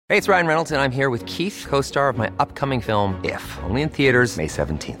Hey, it's Ryan Reynolds, and I'm here with Keith, co-star of my upcoming film, If, only in theaters May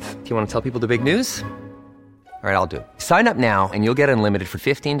 17th. Do you want to tell people the big news? All right, I'll do it. Sign up now and you'll get unlimited for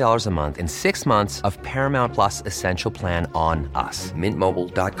 $15 a month and 6 months of Paramount Plus Essential Plan on us.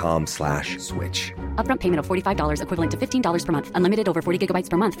 MintMobile.com/switch. Upfront payment of $45 equivalent to $15 per month. Unlimited over 40 gigabytes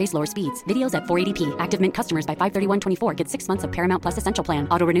per month. Face lower speeds. Videos at 480p. Active Mint customers by 531.24 get 6 months of Paramount Plus Essential Plan.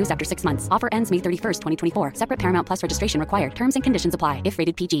 Auto renews after 6 months. Offer ends May 31st, 2024. Separate Paramount Plus registration required. Terms and conditions apply if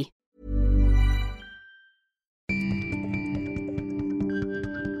rated PG.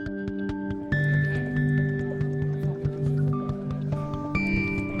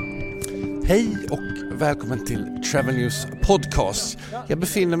 Hej och välkommen till Travel News Podcast. Jag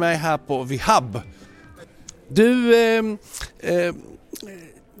befinner mig här på Vihab. Du,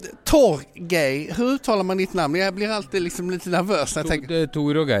 Torgeir, hur uttalar man ditt namn? Jag blir alltid liksom lite nervös när jag tänker... Det är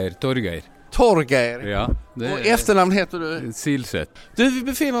Torgeir. Torgeir. Ja, och efternamn heter du? Silset. Du, vi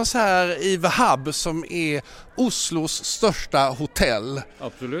befinner oss här i Vihab som är Oslos största hotell.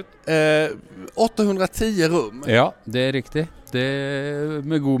 Absolut. 810 rum. Ja, det är riktigt. Det är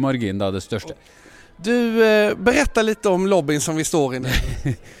med god margin då, det största. Du, berätta lite om lobbyn som vi står i nu.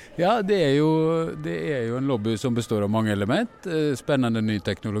 Ja, det är ju en lobby som består av många element. Spännande ny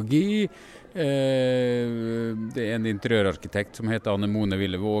teknologi. Det är en interiörarkitekt som heter Anne Mone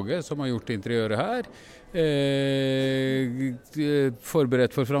Villevåge som har gjort interiöret här.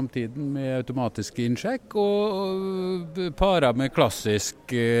 Förberett för framtiden med automatisk incheck och para med klassisk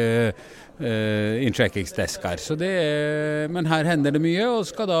incheckingsdeskar. Så det är, men här händer det mycket och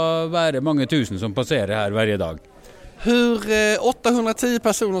ska då vara många tusen som passerar här varje dag. Hur 810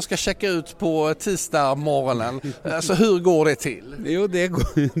 personer ska checka ut på tisdag morgonen, alltså hur går det till? Jo,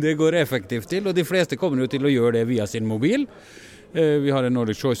 det går effektivt till och de flesta kommer till att göra det via sin mobil. Vi har en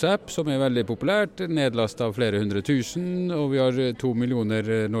Nordic Choice app som är väldigt populärt, nedlastat av flera hundratusen och vi har 2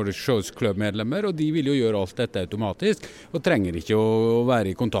 miljoner Nordic Choice klubbmedlemmar och de vill ju göra allt detta automatiskt och tränger inte att vara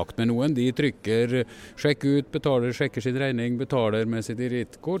i kontakt med någon. De trycker, check ut, betalar, checkar sin räkning, betalar med sitt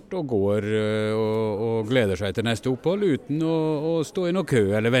kreditkort och går och gläder sig till nästa uppehåll utan att stå i någon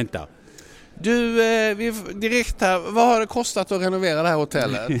kö eller vänta. Du, vi direkt här, vad har det kostat att renovera det här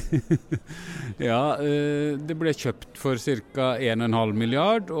hotellet? Ja, det blev köpt för cirka 1,5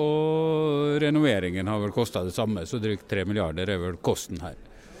 miljard och renoveringen har väl kostat detsamma, så drygt 3 miljarder är väl kosten här.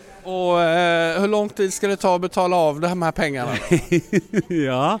 Och hur lång tid ska det ta att betala av de här pengarna?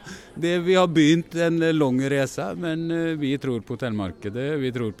 Ja, vi har begynt en lång resa, men vi tror på hotellmarkedet,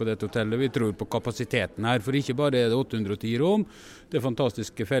 vi tror på det hotellet, vi tror på kapaciteten här, för inte bara är det 810 rum, det är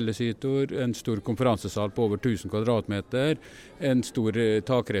fantastiska fällesytor, en stor konferenssal på över 1000 kvadratmeter, en stor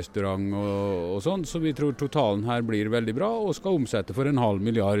takrestaurang och sånt, så vi tror totalen här blir väldigt bra och ska omsätta för 1,5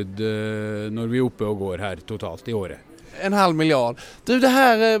 miljard när vi är uppe och går här totalt i året. 1,5 miljard. Du, det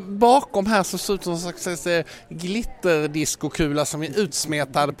här bakom här så ser ut som en slags glitterdiskokula som är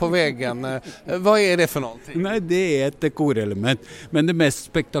utsmetad på väggen. Vad är det för någonting? Nej, det är ett dekorelement. Men det mest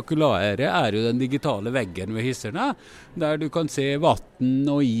spektakulära är ju den digitala väggen med hissarna. Där du kan se vatten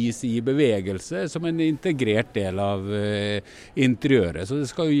och is i bevegelse som en integrerad del av interiöret. Så det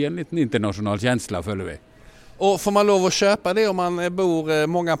ska ju ge en liten internationell känsla, följer vi. Och får man lov att köpa det om man bor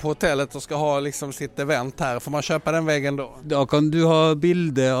många på hotellet och ska ha liksom sitt event här? Får man köpa den vägen då? Då kan du ha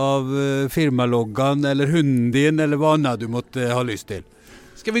bilder av firmaloggan eller hunden eller vad annat du måste ha lust till.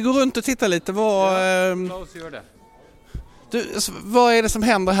 Ska vi gå runt och titta lite? Låt oss göra det. Du, vad är det som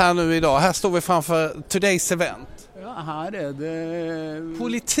händer här nu idag? Här står vi framför Today's Event. Ja, här är det...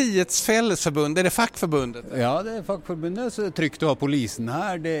 Politiets fällesförbund, är det fackförbundet? Ja, det är fackförbundet. Så tryckt att ha polisen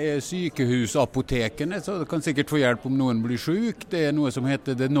här. Det är sykehusapoteken, så du kan säkert få hjälp om någon blir sjuk. Det är något som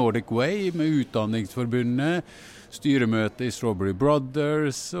heter The Nordic Way med utdanningsförbundet. Styremöte i Strawberry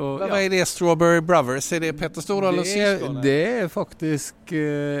Brothers. Och, vad är det, Strawberry Brothers? Är det Petter Stordal och syskon? Det är faktiskt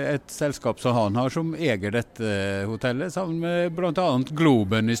ett sällskap som han har som äger detta hotellet. Sammen med bland annat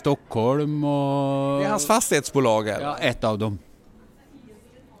Globen i Stockholm. Och... Det är hans fastighetsbolag? Eller? Ja, ett av dem.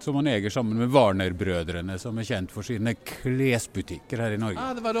 Som han äger sammen med Warner-bröderna som är känt för sina kläsbutiker här i Norge.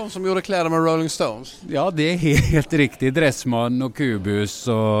 Ah, det var de som gjorde kläder med Rolling Stones? Ja, det är helt riktigt. Dressman och Kubus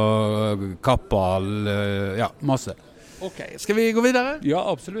och Kappal, ja, massor. Okej, ska vi gå vidare?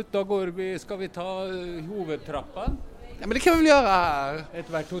 Ja, absolut. Då ska vi ta huvudtrappan. Ja, men det kan vi väl göra här. Ett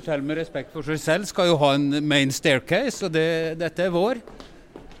hvert hotell med respekt för sig själv ska ju ha en main staircase och detta är vår.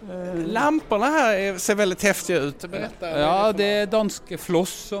 Lamporna här ser väldigt häftiga ut. Berätta. Ja, det är danske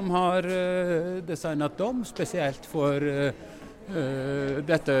Floss som har designat dem speciellt för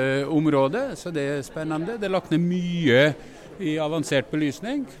detta område, så det är spännande. Det är lagt ner mycket i avancerad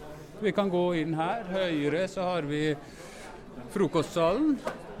belysning. Vi kan gå in här, högre så har vi frukostsalen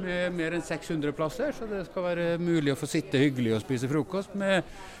med mer enn 600 plasser, så det skal være mulig å få sitte hyggelig og spise frokost med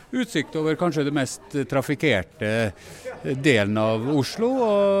utsikt over kanskje det mest trafikkerte delen av Oslo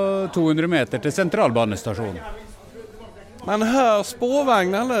og 200 meter til sentralbanestasjonen. Man hör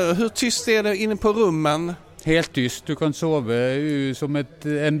spårvagnar nu. Hur tyst är det inne på rummen? Helt tyst, du kan sove som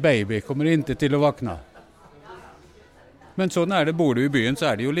en baby, kommer inte til å vakna. Men sånn det, bor du i byen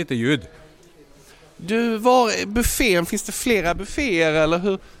så det jo lite ljud. Du, var är buffén? Finns det flera bufféer eller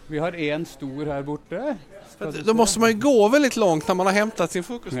hur? Vi har en stor her borte. Då måste man ju gå väldigt långt när man har hämtat sin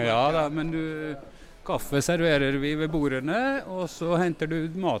frukost. Ja da, men kaffe serverer vi ved bordene, og så henter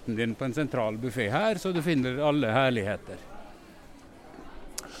du maten din på en sentral buffé her, så du finner alle herligheter.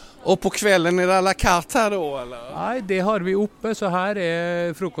 Och på kvällen är det à la carte här då eller? Nei, det har vi oppe, så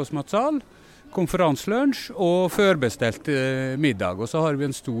her frokostmatsal, konferanslunch og førbestelt middag. Og så har vi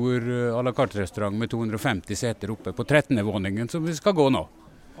en stor à la carte restaurant med 250 seter oppe på 13. våningen som vi skal gå nå.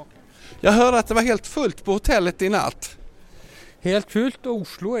 Jag hörde att det var helt fullt på hotellet i natt. Helt fullt, og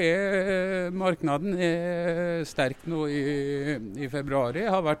Oslo marknaden sterk nå i februari.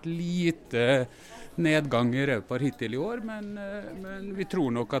 Har vært lite nedgang i Rødpar hittil i år, men vi tror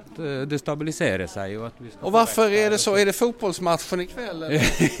nok at det stabiliserer seg. Og hvorfor det så? Det fotbollsmatchen i kveld?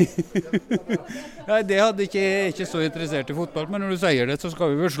 Nei, det hadde ikke så interessert i fotball, men når du sier det, så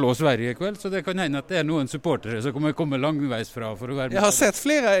skal vi vel slå Sverige i kveld, så det kan hende at det noen supportere som kommer langveis fra for å være med. Jeg har sett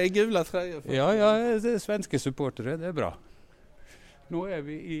flere i gula trøyer. Ja, det svenske supportere, det bra. Nå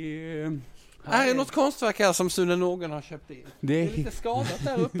vi i... det något konstverk här som Sune Någen har köpt in? Det lite skadat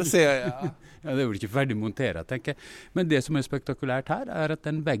där uppe, ser jag. Ja, det vel ikke ferdig monteret, tenker jeg. Men det som spektakulært her, at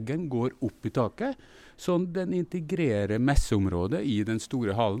den veggen går opp i taket, sånn den integrerer messeområdet i den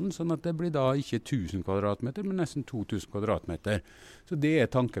store hallen, sånn at det blir da ikke 1000 kvadratmeter, men nesten 2000 kvadratmeter. Så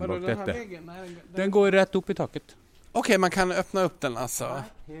det tanken bak dette. Den går rett opp i taket. Okej, man kan öppna upp den alltså.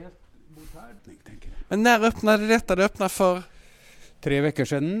 Helt mot her, tenker jeg. Men när öppnade detta? Det öppnade för... 3 veckor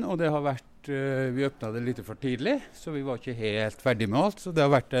siden, og det har vært, vi åpnet det litt for tidlig, så vi var ikke helt ferdig med alt, så det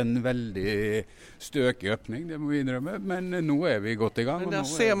har vært en veldig støkig åpning, det må vi innrømme, men nå vi godt i gang. Men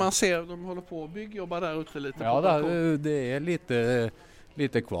der ser de holder på å bygge der ute litt. Ja, det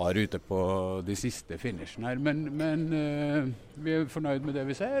lite kvar ute på de siste finishen her, men vi fornøyd med det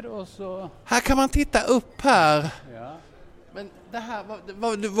vi ser, og så... Her kan man titta upp her. Ja. Men det här,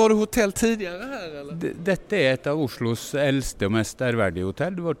 var det hotell tidigare här eller? Dette et av Oslos eldste og mest ærverdige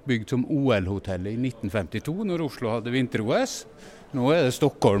hotell. Det ble bygd som OL-hotellet i 1952 når Oslo hadde vinter-OS. Nå det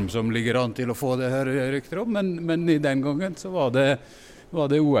Stockholm som ligger an til å få det her rykter om, men i den gangen så var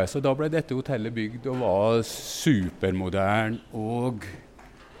det OS, og da ble dette hotellet bygd og var supermodern og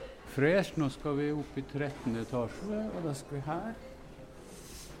fresh. Nå skal vi opp i 13. etasje, og da skal vi her.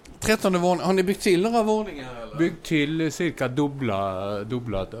 13. våning. Har ni byggt till några våningar eller? Byggt till cirka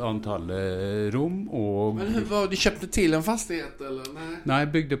dubbla antallet rom och... Men hur var det, köpte till en fastighet eller? Nej,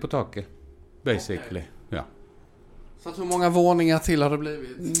 byggde på taket basically. Okay. Ja. Så att hur många våningar till har det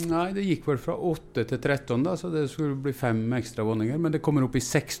blivit? Nej, det gick väl från 8 till 13 då, så det skulle bli 5 extra våningar, men det kommer upp i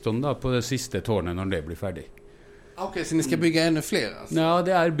 16 då på det sista tårnet när det blir färdigt. Okej, så ni ska bygga ännu fler alltså? Ja,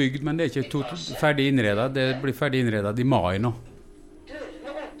 det är byggt, men det är inte färdig inredat. Det blir färdig inredat i maj nu.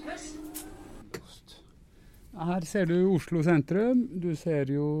 Her ser du Oslo sentrum, du ser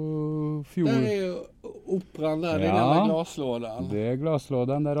jo fjord... Det jo operan der, den gamle glaslådan. Det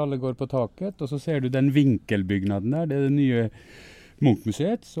glaslådan der alle går på taket, og så ser du den vinkelbygnaden der, det det nye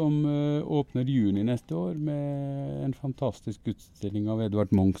Munch-museet som åpner juni neste år med en fantastisk utstilling av Edvard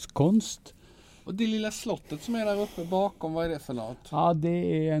Munchs konst. Og det lilla slottet som der oppe bakom, hva det for noe? Ja,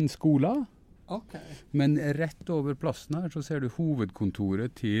 det en skola. Okay. Men rett over plassen her så ser du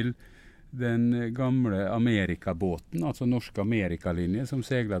hovedkontoret til den gamle Amerikabåten, altså norske Amerikalinje, som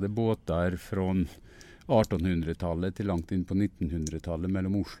seglade båter fra 1800-tallet til langt inn på 1900-tallet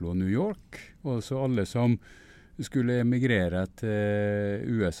mellom Oslo og New York. Og så alle som skulle emigrere til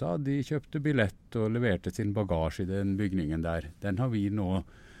USA, de kjøpte billett og leverte sin bagasje i den bygningen der. Den har vi nå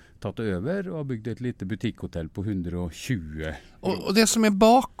tatt over og har bygd et lite butikkhotell på 120. Og det som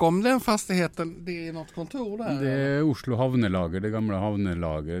bakom den fastigheten, det något kontor der? Det Oslo havnelager, det gamle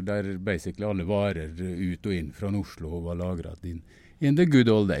havnelager, der basically alle varer ut og inn fra Oslo var lagret in the good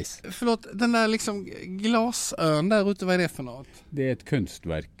old days. Förlåt, den der liksom glasøen der ute, hva det for noe? Det et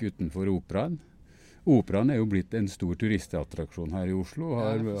kunstverk utenfor operaen. Operaen jo blitt en stor turistattraksjon her i Oslo,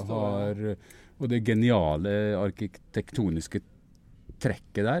 og det geniale arkitektoniske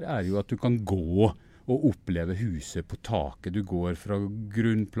trekket der jo at du kan gå og oppleve huset på taket. Du går fra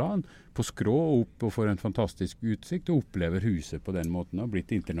grunnplan på skrå og opp og får en fantastisk utsikt og opplever huset på den måten og har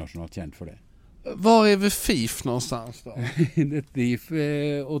blitt internasjonalt kjent for det. Var är vi FIF någonstans då? Det är FIF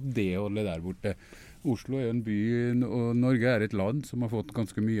och det håller där borte. Oslo er en by, og Norge er et land som har fått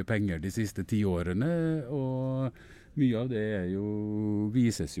ganske mye penger de siste 10 årene, og mye av det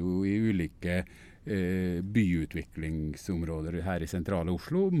vises jo i ulike byutviklingsområder her i sentrale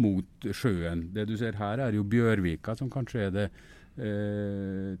Oslo mot sjøen. Det du ser her er jo Bjørvika, som kanskje er det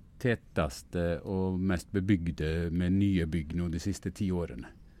tetteste og mest bebygde med nye bygg nå de siste 10 årene.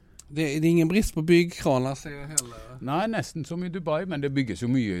 Det är ingen brist på byggkranar ser jag heller. Nei, nesten som i Dubai, men det bygges jo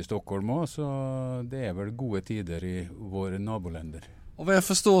mye i Stockholm også, så det er vel gode tider i våre naboländer. Och vad jag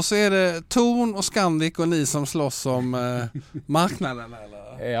förstår så är det Thon och Scandic och ni som slåss om marknaden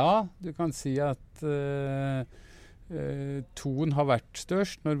eller? Ja, du kan si at Thon har vært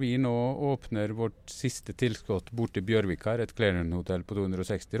størst når vi nå åpner vårt siste tilskott bort til Bjørvika, et Clearance-hotell på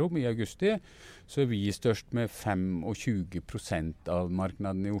 260 rom i augusti, så er vi størst med 25% av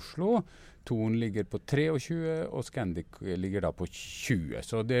marknaden i Oslo. Thon ligger på 23, og Scandic ligger da på 20,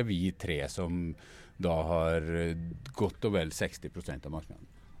 så det er vi 3 som da har godt og vel 60% av marknaden.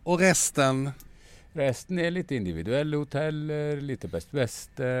 Och resten? Resten er litt individuelle hoteller, litt Best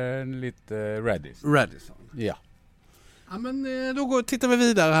Western, litt Radisson. Radisson. Ja. Ja, men då tittar vi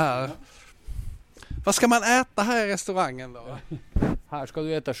vidare här. Vad ska man äta här i restaurangen då? Her skal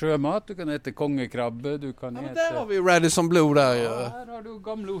du äta sjømat, du kan äta kongekrabbe, du kan Ja, men äta... där har vi Radisson Blue där ju. Ja, her har du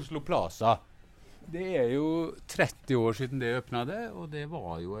gamle Oslo Plaza. Det er jo 30 år siden det åpnade, og det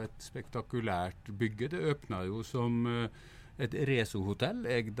var jo et spektakulært bygge. Det åpnet jo som et Reso-hotell,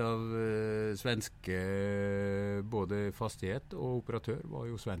 egd av svenske, både fastighet og operatør var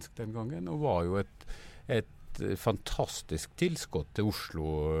jo svensk den gangen, og var jo et fantastisk tilskott til Oslo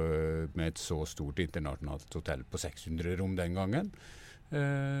med et så stort internasjonalt hotell på 600 rom den gangen.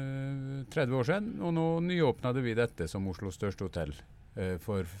 30 år siden, og nå nyåpnade vi dette som Oslos største hotell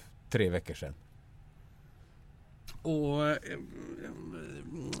for 3 veckor siden. Och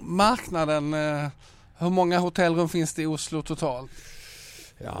marknaden, hur många hotellrum finns det i Oslo totalt?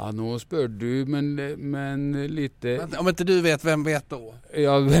 Ja, nå spør du, men lite... Om inte du vet, vem vet då?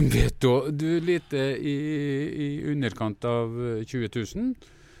 Ja, hvem vet då? Du, lite i underkant av 20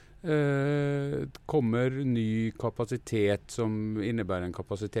 000. Kommer ny kapasitet som innebærer en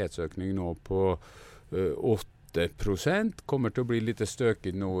kapasitetsøkning nå på 8%. Kommer til å bli litt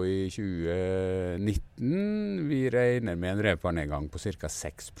støkig nå i 2019. Vi regner med en RevPAR-nedgang på cirka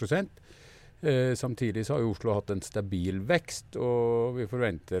 6%. Samtidig så har jo Oslo hatt en stabil vekst, og vi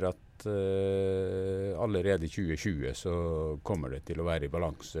forventer at allerede i 2020 så kommer det til å være i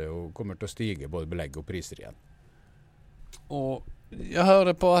balanse og kommer til å stige både belegg og priser igjen. Och jag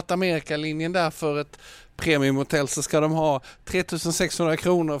hörde på att Amerikalinjen där för ett premiumhotell så ska de ha 3600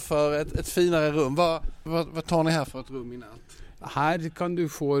 kronor för ett finare rum. Vad tar ni här för ett rum i natt? Her kan du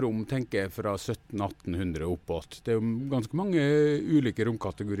få rom, tenker jeg, fra 1700-1800 oppåt. Det er jo ganske mange ulike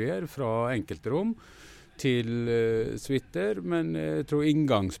romkategorier, fra enkelte rom til suiter, men jeg tror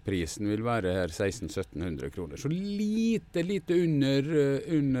inngangsprisen vil være her 1600-1700 kroner. Så lite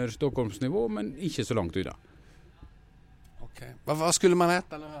under Stockholmsnivå, men ikke så langt unna. Okej. Vad skulle man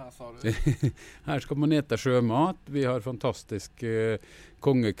äta nu här, sa du? Her skal man äta sjømat. Vi har fantastisk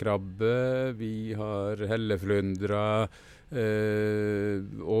kongekrabbe, vi har helleflundra,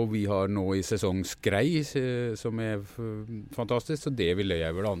 og vi har nå i sesong skrei, som er fantastisk, så det vil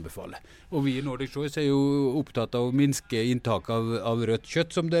jeg vel anbefale. Og vi i Nordic Choice er jo opptatt av å minske inntak av rødt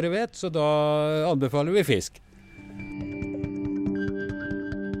kjøtt, som dere vet, så da anbefaler vi fisk.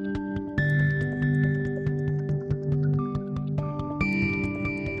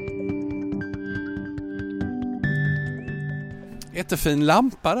 Jättefin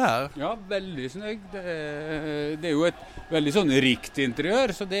lampa där. Ja, veldig snygg. Det er jo et veldig sånn rikt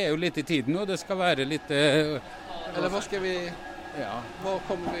interiør, så det er jo litt i tiden, og det skal være litt... Eller vad ska vi... Ja. Var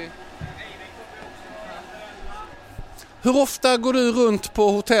kommer vi... Hur ofta går du runt på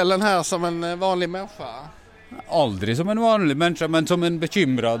hotellen här som en vanlig människa? Aldri som en vanlig menneske, men som en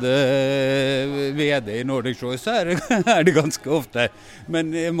bekymret VD i Nordic Choice er det ganske ofte.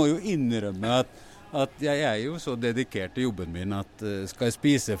 Men jeg må jo innrømme at jeg er jo så dedikert til jobben min at skal jeg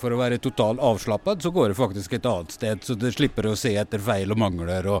spise for å være totalt avslappet, så går det faktisk et annet sted, så det slipper å se etter feil og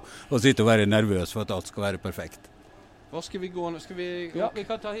mangler og sitte og være nervøs for at alt skal være perfekt. Var ska vi gå nu? Ska vi... Ja, vi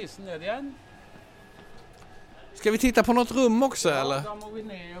kan ta hissen ned igjen. Ska vi titta på något rum också, eller? Ja, da må vi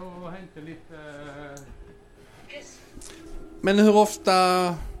ned og hente litt... Men hur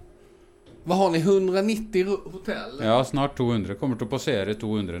ofta... Vad har ni? 190 hotell? Ja, snart 200. Kommer til å passere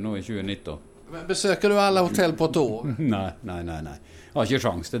 200 nå i 2019. Besöker du alla hotell på ett år? Nei. Jeg har ikke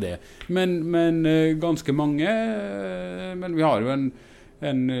sjans til det. Men ganske mange. Men vi har jo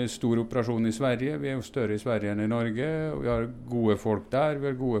en stor operasjon i Sverige. Vi jo større i Sverige enn i Norge. Og vi har gode folk der, vi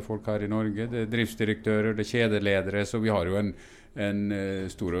har gode folk her i Norge. Det driftsdirektører, det kjedeledere, så vi har jo en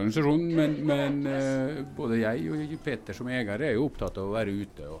stor organisasjon. Men både jeg og Peter som eier jo opptatt av å være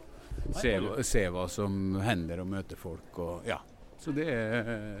ute og se hva som hender og møte folk. Og, ja. Så det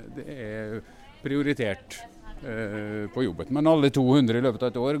er prioritert på jobben. Men alle 200 i løpet av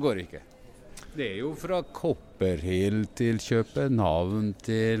et år går ikke. Det jo fra Copperhill til København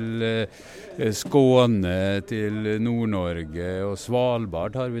til Skåne til Nord-Norge og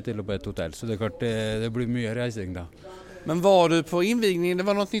Svalbard har vi til og på et hotell. Så det klart det blir mye reising da. Men var du på invigningen? Det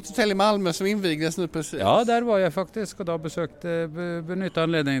var något nytt hotell i Malmö som invigdes nu precis. Ja, der var jeg faktisk, og da benyttet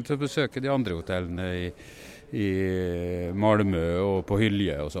anledningen til å besøke de andre hotellene i Malmö og på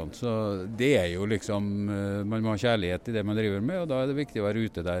Hylje og sånt. Så det jo liksom, man må ha kjærlighet i det man driver med, og da det viktig å være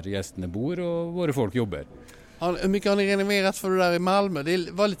ute der gjestene bor og våre folk jobber. Hur mycket har ni renoverat för det där i Malmö?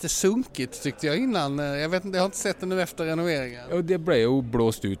 Det var lite sunkigt tyckte jag innan. Jag vet inte, jag har inte sett det nu efter renoveringen. Ja, det ble jo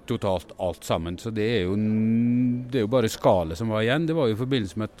blåst ut totalt alt sammen, så det jo bare skalet som var igjen. Det var jo i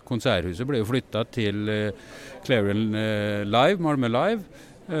forbindelse med at konserthuset ble jo flyttet til Clarion Live, Malmö Live,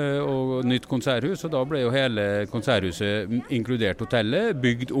 og nytt konserthus, og da ble jo hele konserthuset, inkludert hotellet,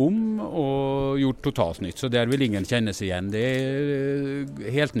 bygd om og gjort totalt nytt. Så der vil ingen kjennes igjen. Det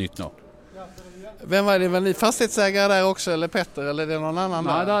helt nytt nå. Vem var det? Var ni fastighetsägare där också, eller Petter, eller det någon annan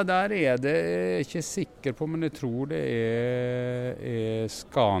där? Nei, der det ikke sikker på, men jeg tror det er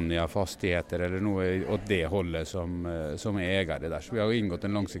Scania Fastigheter eller noe åt det holdet som eier det der. Så vi har jo inngått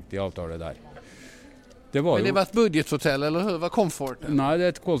en langsiktig avtale der. Men det var et budgethotell, eller hur? Var Comfort? Nei, det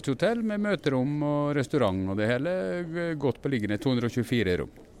et Colt-hotell med møterom og restaurant og det hele. Godt beliggende, 224 rom.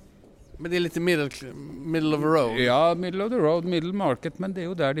 Men det litt middle of the road? Ja, middle of the road, middle market, men det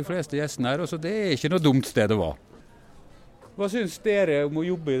jo der de fleste gjestene og så det ikke noe dumt sted å være. Hva synes dere om å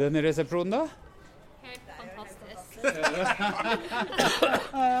jobbe i denne resepsjonen da? Helt fantastisk.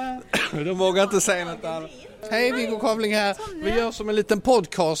 De vågar inte säga något annat. Hej, Viggo Kavling här. Vi gör som en liten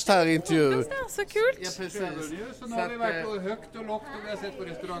podcast här i intervju. Så kult. Ja, precis. Så nå har vi vært på høgt og lågt, og vi har sett på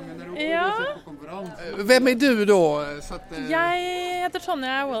restauranten der oppe, Ja. og vi har sett på konferansen. Vem är du då? Så att, Jeg heter Tonje,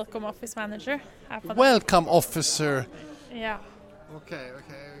 jeg Welcome Office Manager her på Welcome officer. Ja. Okej.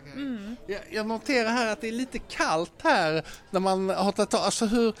 Jag noterar här att det är lite kallt här när man har tagit alltså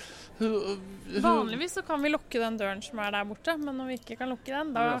hur Vanligvis så kan vi lukke den døren som der borte, men når vi ikke kan lukke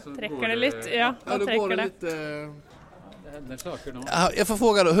den, da Ja, så trekker går det litt. det- Ja, da då går trekker det det. lite Det hender saker nå. Ja, jag får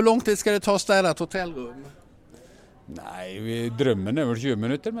fråga då, hur lång tid ska det ta att städa ett hotellrum? Nei, drømmen vel 20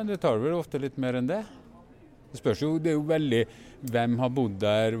 minutter, men det tar vel ofte litt mer enn det. Det spørs jo, det jo veldig hvem har bodd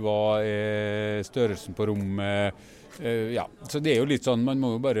der, hva størrelsen på rommet. Ja, så det jo litt sånn, man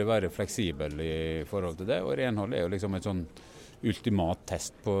må jo bare være fleksibel i forhold til det, og renhold jo liksom et sånn ultimat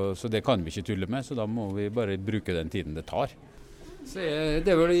test på, så det kan vi ikke tulle med, så da må vi bare bruke den tiden det tar. Så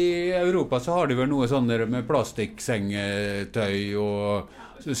det vel i Europa så har de vel noe sånn med plastikksengetøy og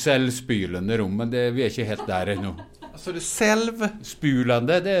selvspylende rom, men vi ikke helt der ennå. Alltså det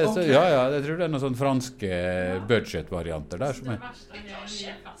Spylende, det så, Ok. ja, jeg tror det noen sånne franske budgetvarianter der som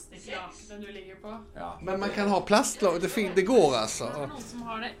du ligger på. ja. Men man kan ha plastlag, det går alltså. Noen som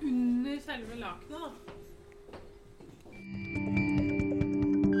har det under selve lakenet da.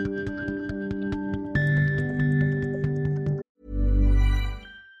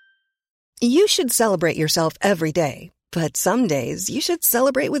 You should celebrate yourself every day, but some days you should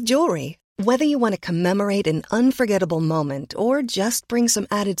celebrate with jewelry. Whether you want to commemorate an unforgettable moment or just bring some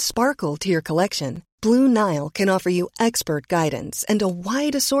added sparkle to your collection, Blue Nile can offer you expert guidance and a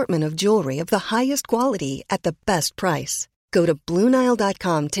wide assortment of jewelry of the highest quality at the best price. Go to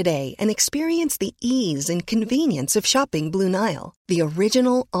BlueNile.com today and experience the ease and convenience of shopping Blue Nile, the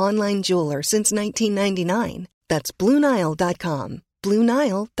original online jeweler since 1999. That's BlueNile.com.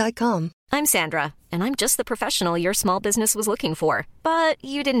 BlueNile.com. I'm Sandra, and I'm just the professional your small business was looking for. But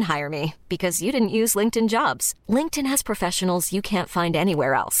you didn't hire me because you didn't use LinkedIn Jobs. LinkedIn has professionals you can't find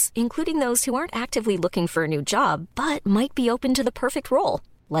anywhere else, including those who aren't actively looking for a new job, but might be open to the perfect role,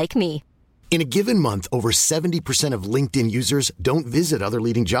 like me. In a given month, over 70% of LinkedIn users don't visit other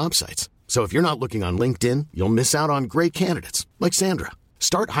leading job sites. So if you're not looking on LinkedIn, you'll miss out on great candidates like Sandra.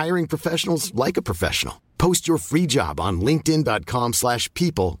 Start hiring professionals like a professional. Post your free job on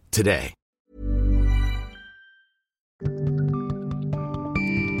linkedin.com/people today.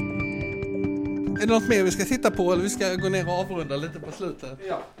 Är det något mer vi ska titta på eller vi ska gå ner och avrunda lite på slutet?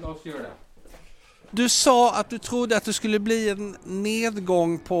 Ja, la oss gjøre det. Du sa att du trodde att det skulle bli en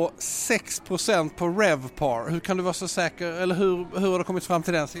nedgång på 6% på RevPAR. Hur kan du vara så säker, eller hur har du kommit fram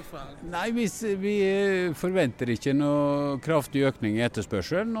till den siffran? Nei, vi forventer ikke noe kraftig økning i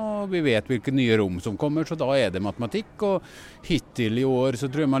etterspørselen, og vi vet hvilke nye rom som kommer, så da det matematikk. Og hittil i år så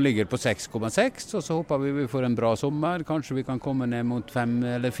tror jeg man ligger på 6,6, og så håper vi får en bra sommer. Kanskje vi kan komme ned mot 5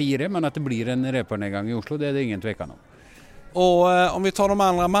 eller 4, men at det blir en RevPAR-nedgang i Oslo, det ingen tvekan om. Och om vi tar de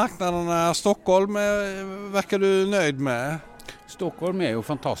andra marknaderna, Stockholm, verkar du nöjd med? Stockholm jo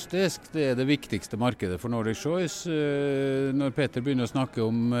fantastisk, det det viktigste markedet for Nordic Choice. Når Peter begynner å snakke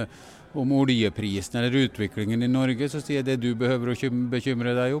om oljeprisen eller utviklingen i Norge, så sier jeg det du behøver å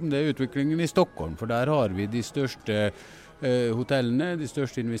bekymre deg om, det utviklingen i Stockholm, for der har vi de største hotellene, de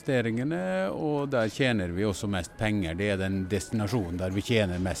største investeringene, og der tjener vi også mest penger. Det den destinasjonen der vi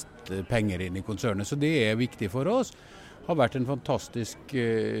tjener mest penger inn i konsernet, så det viktig for oss. Har vært en fantastisk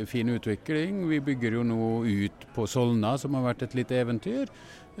fin utvikling. Vi bygger jo nå ut på Solna, som har vært et lite eventyr.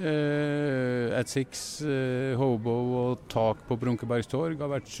 At Six, Hobo og tak på Brunkebergstorg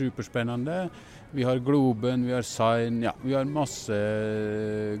har vært superspennende. Vi har Globen, vi har Sign, ja, vi har masse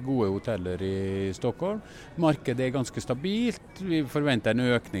gode hoteller i Stockholm. Markedet ganske stabilt. Vi forventer en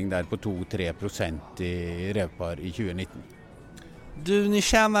økning der på 2-3% i RevPAR i 2019. Du, ni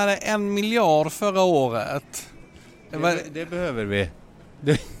tjänade 1 miljard förra året. Det behøver vi.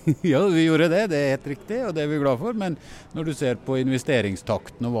 Ja, vi gjorde det helt riktig, og det vi glad for. Men når du ser på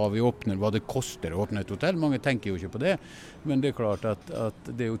investeringstakten og hva vi åpner, hva det koster å åpne et hotell, mange tenker jo ikke på det. Men det klart at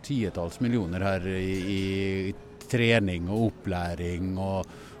det jo titalls millioner her i trening og opplæring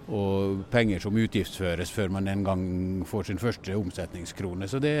og penger som utgiftsføres før man en gang får sin første omsetningskrone.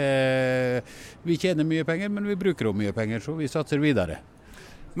 Så vi tjener mye penger, men vi bruker også mye penger, så vi satser videre.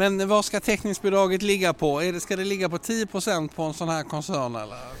 Men vad ska täckningsbidraget ligga på? Ska det ligga på 10% på en sån här koncern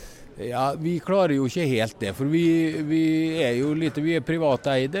eller? Ja, vi klarer jo ikke helt det, for vi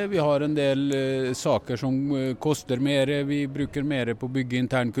privateide, vi har en del saker som koster mer, vi bruker mer på å bygge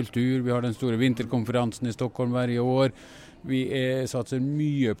intern kultur, vi har den store vinterkonferansen i Stockholm hver år, vi satser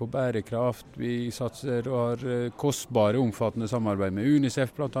mye på bærekraft, vi satser og har kostbare, omfattende samarbeid med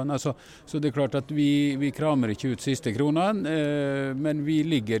UNICEF blant annet, så det klart at vi kramer ikke ut siste kronene, men vi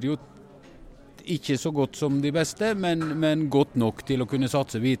ligger jo ikke så godt som de beste, men godt nok til å kunne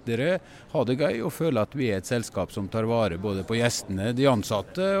satse videre, ha det gøy og føle at vi et selskap som tar vare både på gjestene, de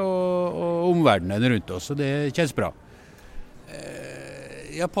ansatte og omverdenen rundt oss, så det kjennes bra.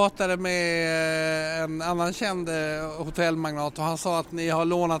 Jag pratade med en annan känd hotellmagnat och han sa att ni har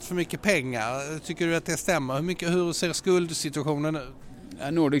lånat för mycket pengar. Tycker du att det stämmer? Hur ser skuldsituationen ut?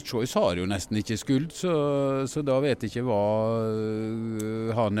 Nordic Choice har jo nesten ikke skuld, så da vet jeg ikke hva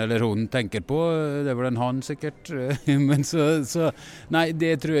han eller hun tenker på. Det var den han sikkert. Men så nei,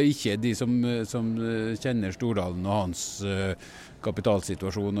 det tror jeg ikke. De som kjenner Stordalen og hans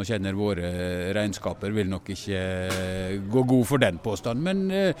kapitalsituasjon og kjenner våre regnskaper vil nok ikke gå god for den påstanden.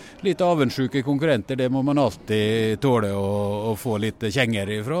 Men litt avundsjuke konkurrenter, det må man alltid tåle å få litt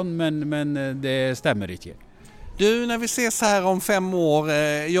kjenger ifrån, men det stemmer ikke. Du, när vi ses här om 5 år,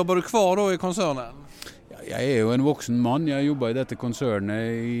 jobbar du kvar då i koncernen? Jeg jo en voksen mann. Jeg jobbet i dette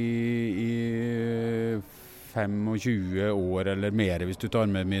konsernet i 25 år eller mer, hvis du tar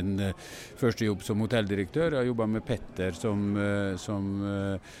med min første jobb som hotelldirektør. Jeg jobbet med Petter som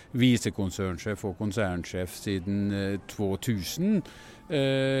visekonsernsjef og konsernsjef siden 2000.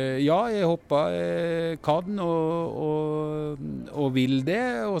 Ja, jeg håper kan og vil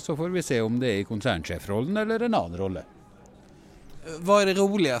det, og så får vi se om det i konsernsjefrollen eller en annen rolle. Vad det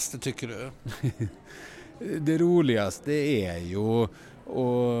roligaste tycker du? Det roligste jo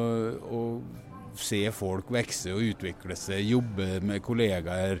å se folk vekse og utvikle seg, jobbe med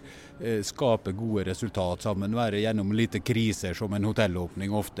kollegaer, skape gode resultat sammen, være gjennom lite kriser som en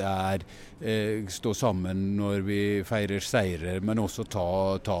hotellåpning ofte stå sammen når vi feirer seirer, men også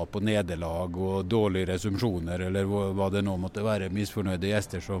ta på nederlag og dårlige resumpsjoner, eller hva det nå måtte være, misfornøyde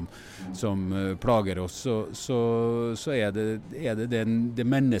gjester som plager oss, så det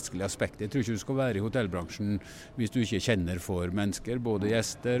menneskelige aspektet. Jeg tror ikke du skal være i hotellbransjen hvis du ikke kjenner for mennesker, både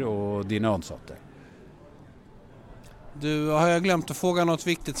gjester og dine ansatte. Du, har jag glömt att fråga något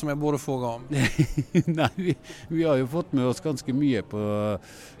viktigt som jag borde fråga om? Nej, vi har jo fått med oss ganske mye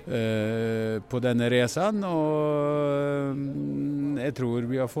på denne resan, og jeg tror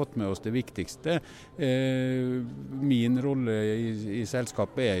vi har fått med oss det viktigste. Min rolle i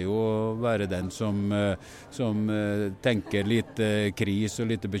selskapet jo å være den som tenker litt kris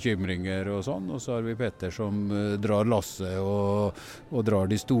og litt bekymringer og sånn, og så har vi Petter som drar lasset og drar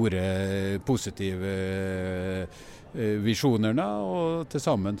de store positive visjonerne, og til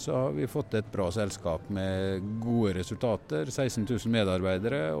sammen så har vi fått et bra selskap med gode resultater, 16 000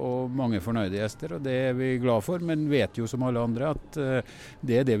 medarbeidere og mange fornøyde gjester, og det er vi glad for, men vet jo som alle andre at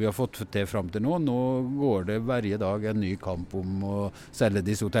det er det vi har fått til frem til nå. Nå går det hver dag en ny kamp om å selge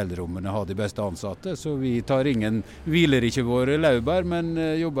disse hotellrommene, ha de beste ansatte, så vi hviler ikke våre laurbær, men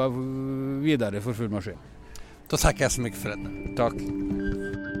jobber videre for full maskin. Da takker jeg så mye for dette. Takk.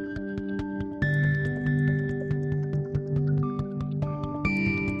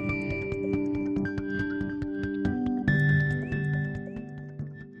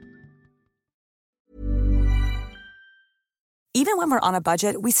 Even when we're on a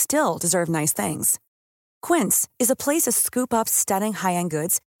budget, we still deserve nice things. Quince is a place to scoop up stunning high-end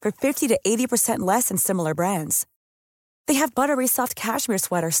goods for 50 to 80% less than similar brands. They have buttery soft cashmere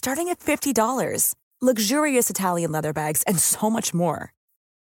sweaters starting at $50, luxurious Italian leather bags, and so much more.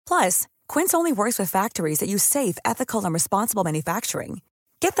 Plus, Quince only works with factories that use safe, ethical, and responsible manufacturing.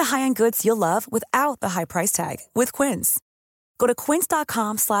 Get the high-end goods you'll love without the high price tag with Quince. Go to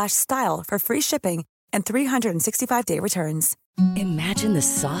quince.com/style for free shipping and 365-day returns. Imagine the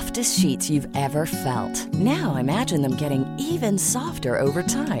softest sheets you've ever felt. Now imagine them getting even softer over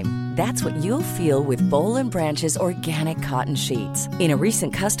time. That's what you'll feel with Boll & Branch's organic cotton sheets. In a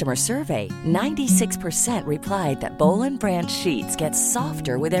recent customer survey, 96% replied that Boll & Branch sheets get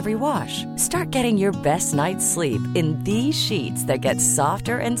softer with every wash. Start getting your best night's sleep in these sheets that get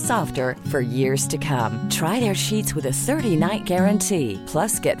softer and softer for years to come. Try their sheets with a 30-night guarantee.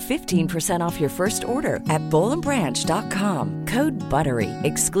 Plus, get 15% off your first order at bollandbranch.com. Code BUTTERY.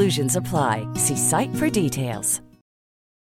 Exclusions apply. See site for details.